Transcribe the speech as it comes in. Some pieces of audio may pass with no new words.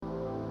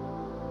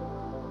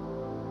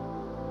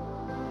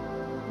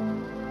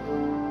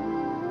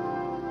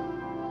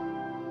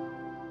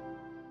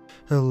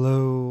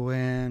Hello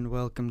and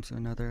welcome to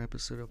another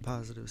episode of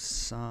Positive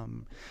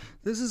Sum.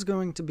 This is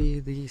going to be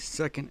the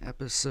second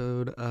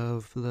episode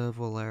of the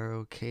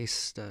Valero case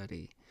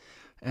study.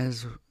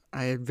 As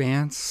I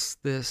advance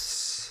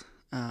this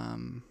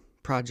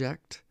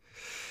project,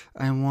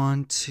 I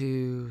want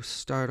to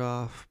start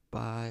off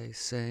by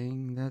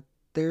saying that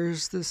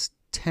there's this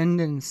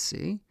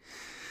tendency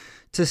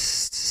to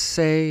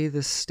say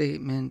the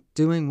statement,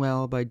 doing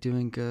well by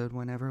doing good,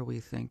 whenever we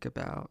think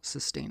about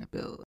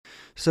sustainability.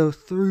 So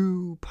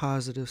through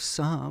Positive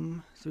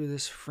Sum, through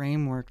this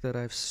framework that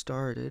I've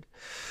started,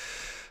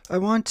 I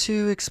want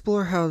to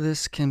explore how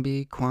this can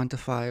be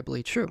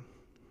quantifiably true.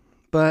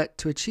 But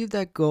to achieve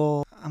that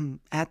goal, I'm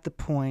at the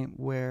point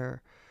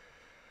where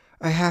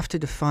I have to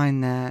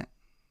define that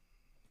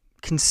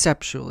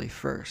conceptually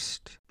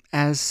first.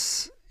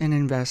 As an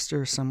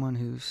investor, someone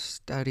who's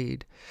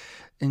studied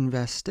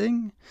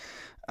investing,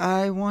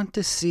 I want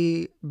to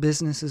see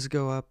businesses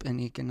go up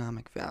in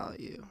economic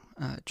value.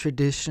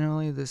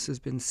 Traditionally, this has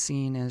been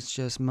seen as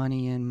just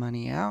money in,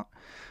 money out,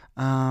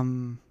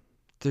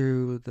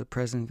 through the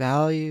present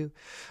value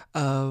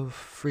of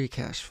free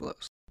cash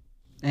flows.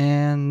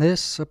 And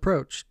this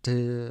approach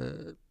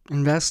to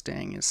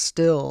investing is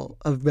still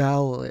a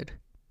valid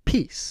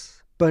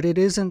piece, but it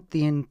isn't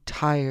the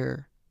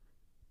entire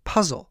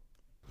puzzle.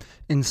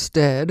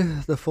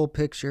 Instead, the full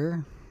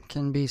picture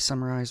can be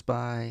summarized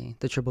by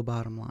the triple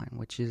bottom line,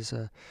 which is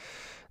a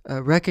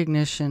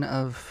recognition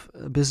of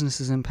a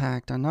business's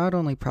impact on not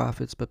only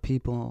profits but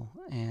people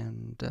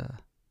and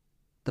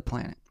the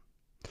planet.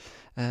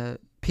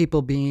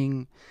 People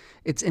being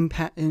its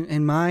impact,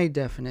 in my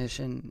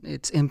definition,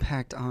 its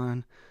impact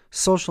on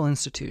social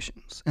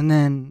institutions, and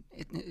then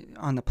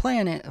on the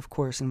planet, of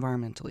course,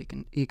 environmental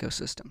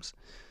ecosystems.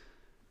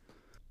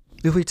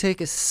 If we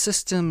take a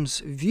systems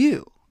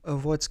view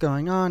of what's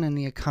going on in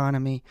the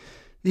economy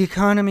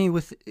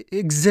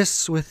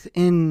exists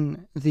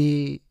within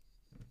the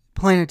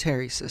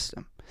planetary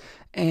system,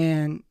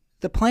 and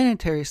the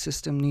planetary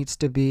system needs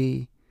to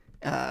be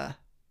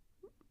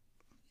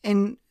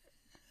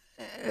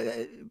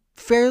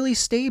fairly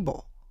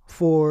stable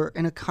for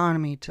an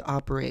economy to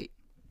operate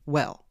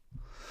well.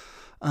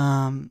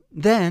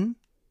 Then,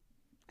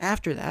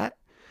 after that,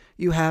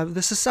 you have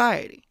the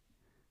society.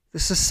 The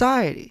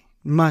society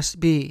must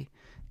be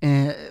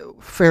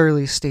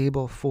fairly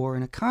stable for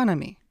an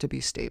economy to be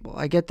stable.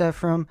 I get that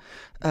from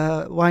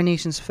Why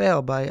Nations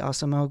Fail by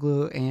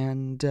Acemoglu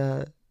and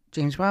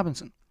James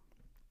Robinson.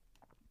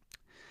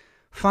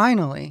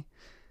 Finally,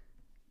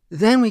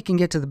 then we can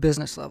get to the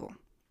business level.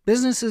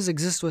 Businesses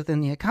exist within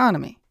the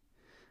economy.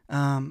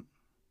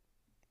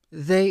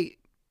 They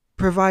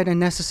provide a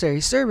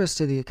necessary service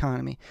to the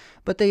economy,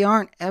 but they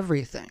aren't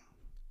everything.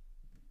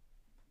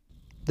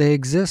 They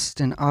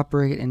exist and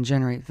operate and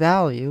generate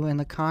value in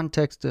the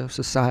context of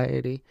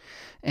society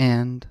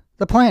and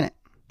the planet.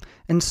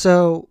 And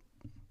so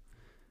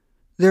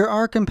there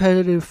are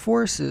competitive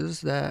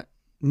forces that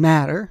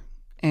matter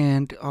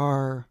and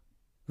are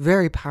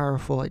very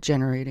powerful at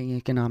generating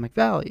economic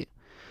value.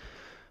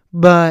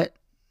 But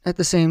at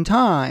the same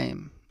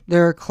time,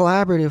 there are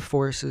collaborative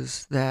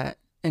forces that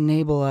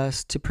enable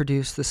us to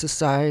produce the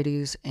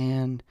societies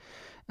and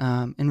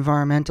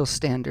environmental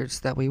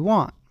standards that we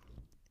want.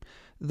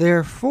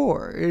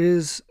 Therefore, it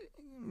is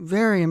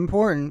very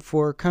important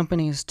for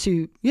companies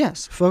to,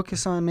 yes,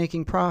 focus on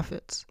making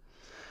profits,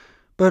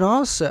 but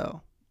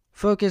also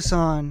focus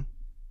on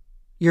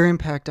your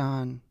impact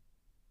on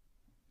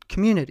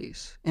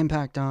communities,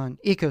 impact on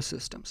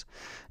ecosystems.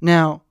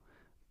 Now,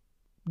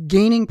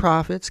 gaining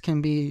profits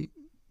can be,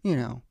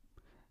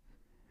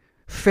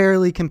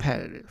 fairly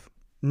competitive.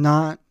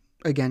 Not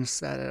against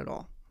that at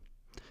all.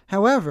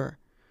 However,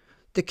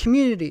 the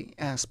community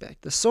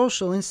aspect, the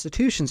social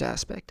institutions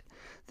aspect,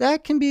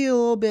 that can be a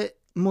little bit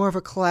more of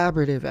a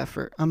collaborative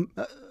effort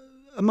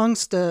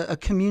amongst a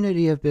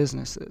community of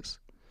businesses,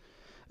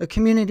 a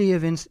community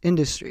of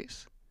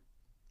industries.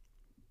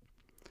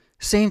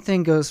 Same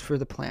thing goes for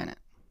the planet.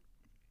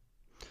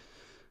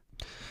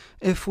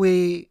 If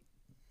we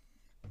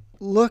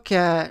look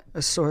at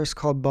a source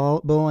called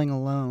Bowling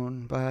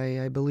Alone by,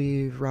 I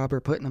believe, Robert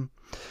Putnam,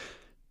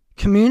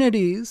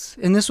 communities,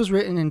 and this was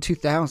written in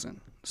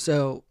 2000,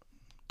 so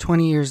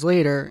 20 years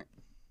later,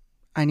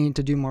 I need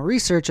to do more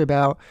research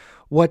about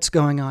what's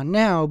going on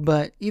now,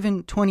 but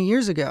even 20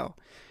 years ago,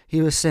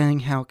 he was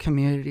saying how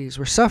communities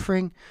were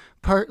suffering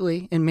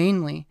partly and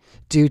mainly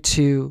due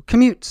to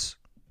commutes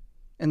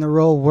and the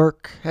role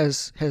work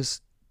has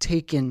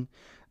taken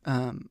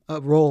a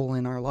role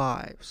in our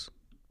lives.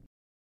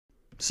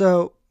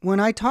 So when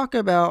I talk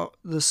about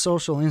the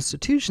social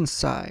institutions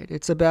side,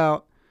 it's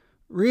about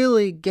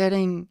really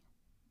getting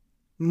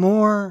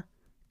more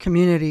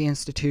community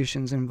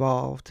institutions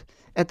involved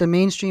at the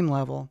mainstream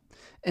level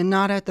and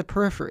not at the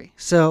periphery.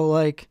 So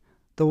like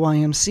the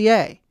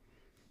YMCA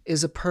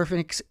is a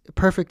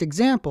perfect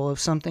example of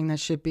something that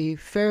should be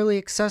fairly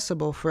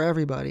accessible for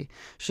everybody,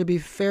 should be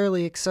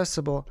fairly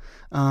accessible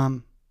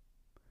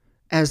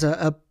as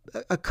a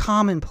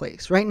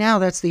commonplace. Right now,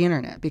 that's the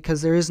internet,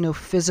 because there is no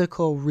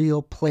physical,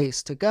 real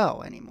place to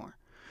go anymore.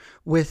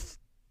 With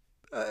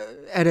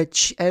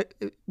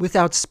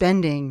without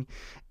spending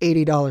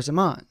 $80 a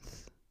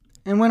month.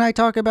 And when I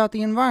talk about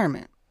the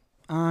environment,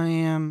 I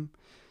am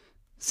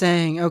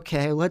saying,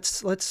 okay,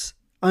 let's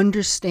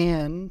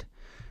understand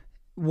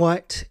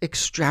what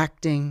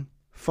extracting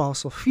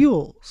fossil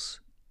fuels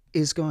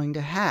is going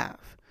to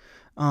have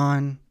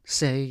on,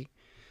 say,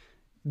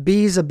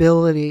 bees'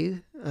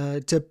 ability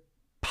to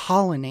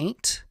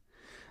pollinate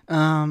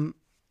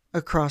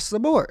across the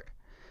board.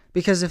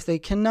 Because if they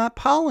cannot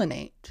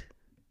pollinate,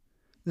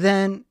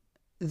 then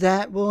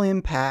that will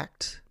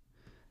impact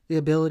the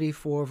ability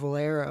for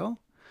Valero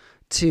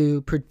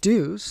to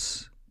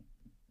produce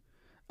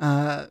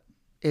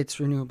its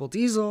renewable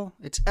diesel,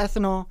 its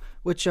ethanol,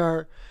 which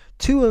are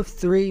two of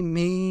three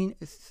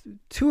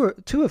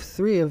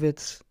of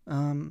its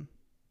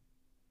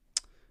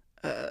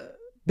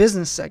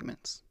business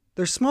segments.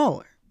 They're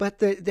smaller, but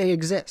they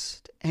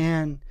exist.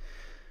 And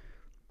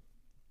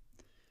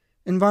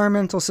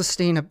environmental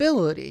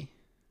sustainability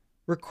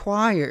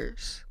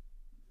requires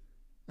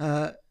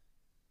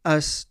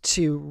us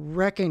to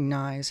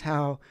recognize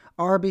how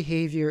our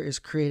behavior is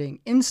creating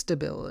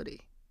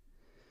instability,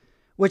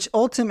 which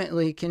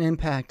ultimately can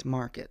impact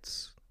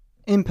markets,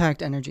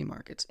 impact energy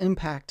markets,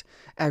 impact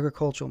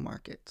agricultural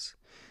markets,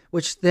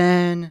 which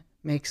then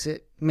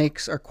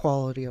makes our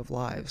quality of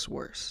lives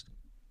worse.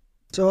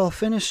 So I'll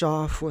finish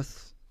off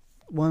with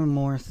one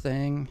more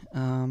thing.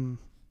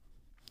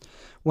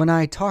 When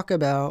I talk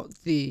about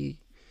the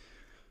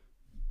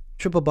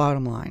triple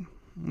bottom line,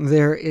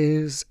 there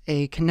is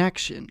a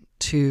connection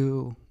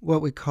to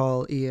what we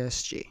call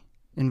ESG,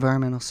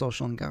 environmental,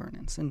 social, and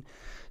governance. And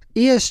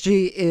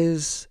ESG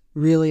is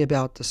really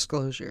about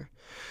disclosure,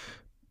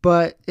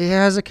 but it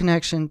has a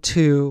connection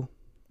to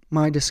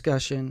my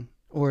discussion,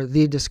 or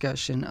the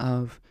discussion,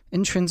 of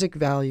intrinsic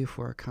value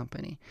for a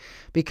company,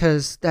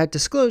 because that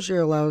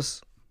disclosure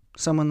allows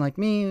someone like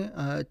me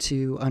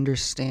to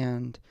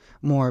understand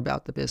more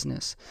about the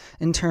business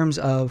in terms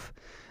of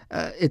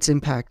its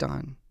impact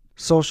on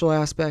social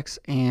aspects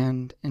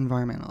and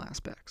environmental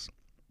aspects.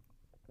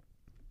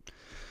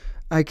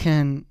 I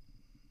can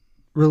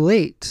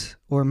relate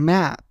or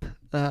map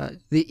the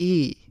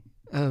E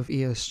of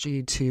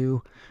ESG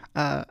to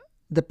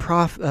the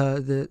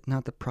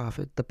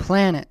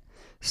planet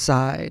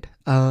side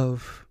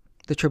of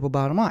the triple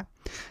bottom line.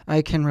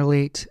 I can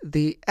relate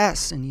the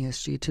S in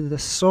ESG to the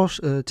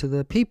social, to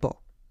the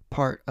people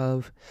part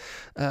of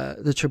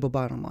the triple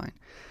bottom line.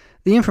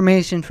 The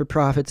information for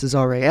profits is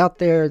already out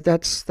there.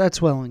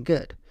 That's well and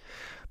good.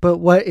 But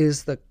what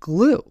is the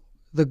glue?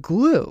 The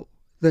glue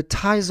that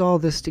ties all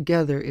this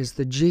together is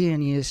the G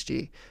in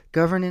ESG,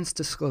 governance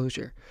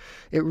disclosure.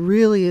 It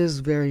really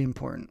is very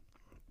important.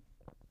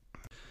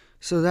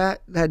 So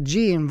that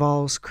G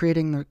involves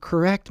creating the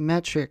correct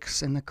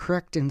metrics and the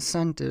correct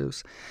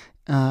incentives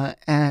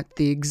at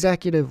the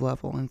executive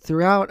level and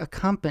throughout a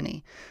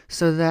company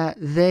so that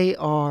they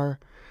are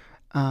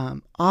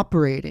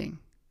operating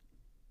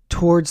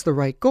towards the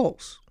right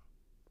goals.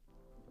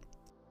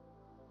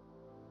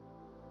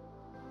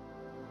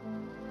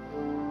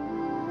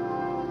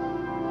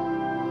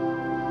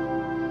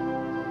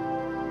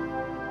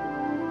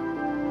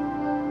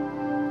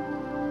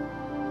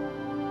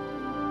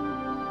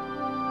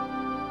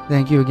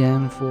 Thank you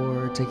again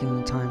for taking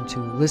the time to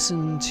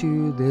listen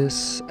to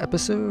this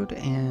episode,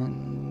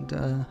 and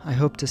I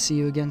hope to see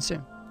you again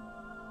soon.